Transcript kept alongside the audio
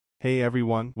Hey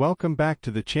everyone, welcome back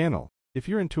to the channel. If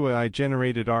you're into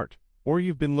AI-generated art, or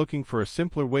you've been looking for a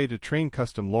simpler way to train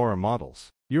custom LoRA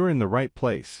models, you're in the right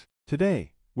place.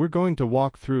 Today, we're going to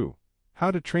walk through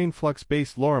how to train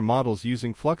Flux-based LoRA models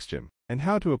using FluxGym, and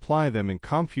how to apply them in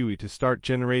ComfyUI to start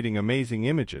generating amazing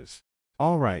images.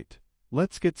 Alright,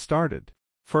 let's get started.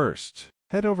 First,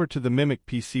 head over to the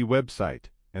MimicPC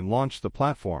website and launch the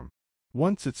platform.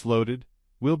 Once it's loaded,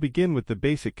 we'll begin with the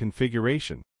basic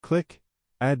configuration. Click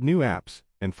Add New Apps,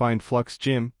 and find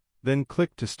FluxGym, then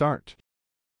click to start.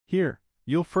 Here,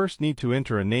 you'll first need to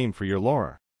enter a name for your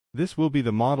LoRA. This will be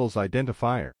the model's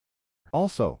identifier.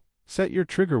 Also, set your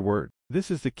trigger word.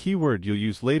 This is the keyword you'll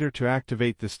use later to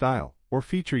activate the style or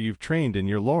feature you've trained in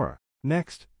your LoRA.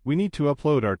 Next, we need to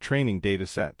upload our training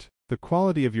dataset. The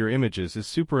quality of your images is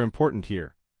super important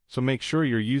here, so make sure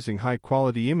you're using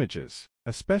high-quality images,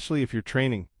 especially if you're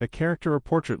training a character or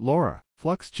portrait LoRA.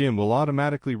 FluxGym will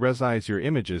automatically resize your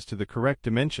images to the correct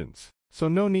dimensions, so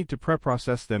no need to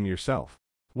preprocess them yourself.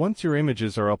 Once your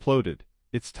images are uploaded,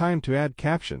 it's time to add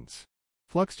captions.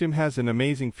 FluxGym has an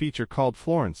amazing feature called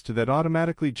Florence that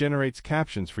automatically generates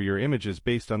captions for your images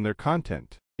based on their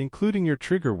content, including your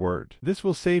trigger word. This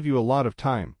will save you a lot of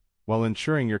time, while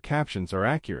ensuring your captions are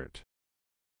accurate.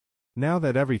 Now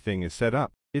that everything is set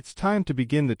up, it's time to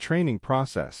begin the training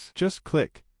process. Just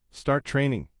click Start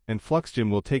Training, and FluxGym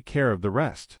will take care of the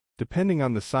rest. Depending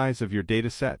on the size of your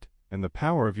dataset and the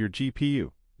power of your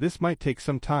GPU, this might take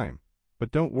some time,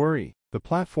 but don't worry, the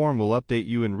platform will update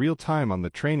you in real time on the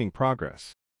training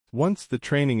progress. Once the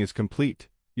training is complete,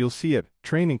 you'll see a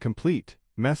Training Complete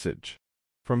message.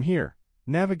 From here,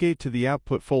 navigate to the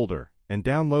Output folder and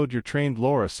download your trained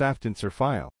LoRA SafTensor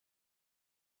file.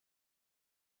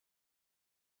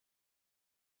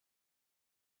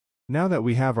 Now that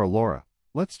we have our LoRA,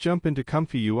 let's jump into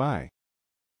ComfyUI.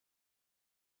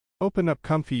 Open up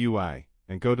ComfyUI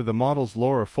and go to the Models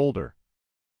LoRA folder.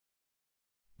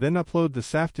 Then upload the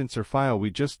SafTensor file we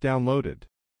just downloaded.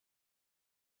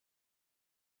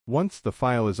 Once the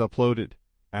file is uploaded,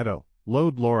 add a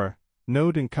Load LoRA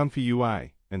node in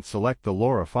ComfyUI and select the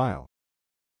LoRA file.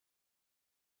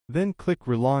 Then click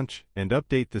Relaunch and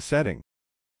update the setting.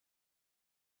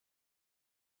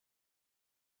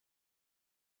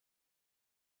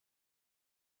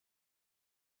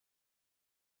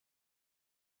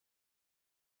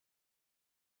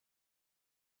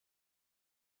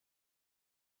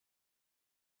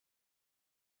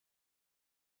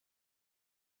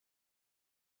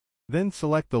 Then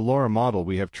select the LoRA model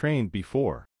we have trained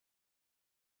before.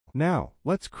 Now,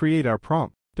 let's create our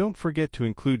prompt. Don't forget to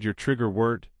include your trigger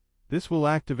word. This will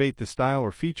activate the style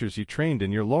or features you trained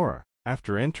in your LoRA.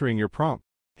 After entering your prompt,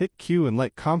 hit Q and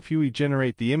let ComfyUI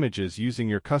generate the images using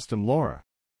your custom LoRA.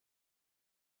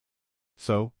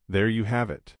 So, there you have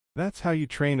it. That's how you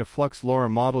train a Flux LoRA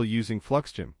model using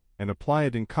FluxGym, and apply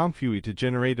it in ComfyUI to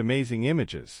generate amazing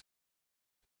images.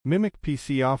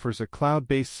 MimicPC offers a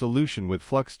cloud-based solution with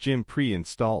FluxGym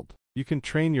pre-installed. You can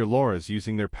train your LoRAs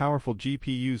using their powerful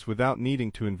GPUs without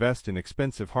needing to invest in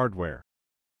expensive hardware.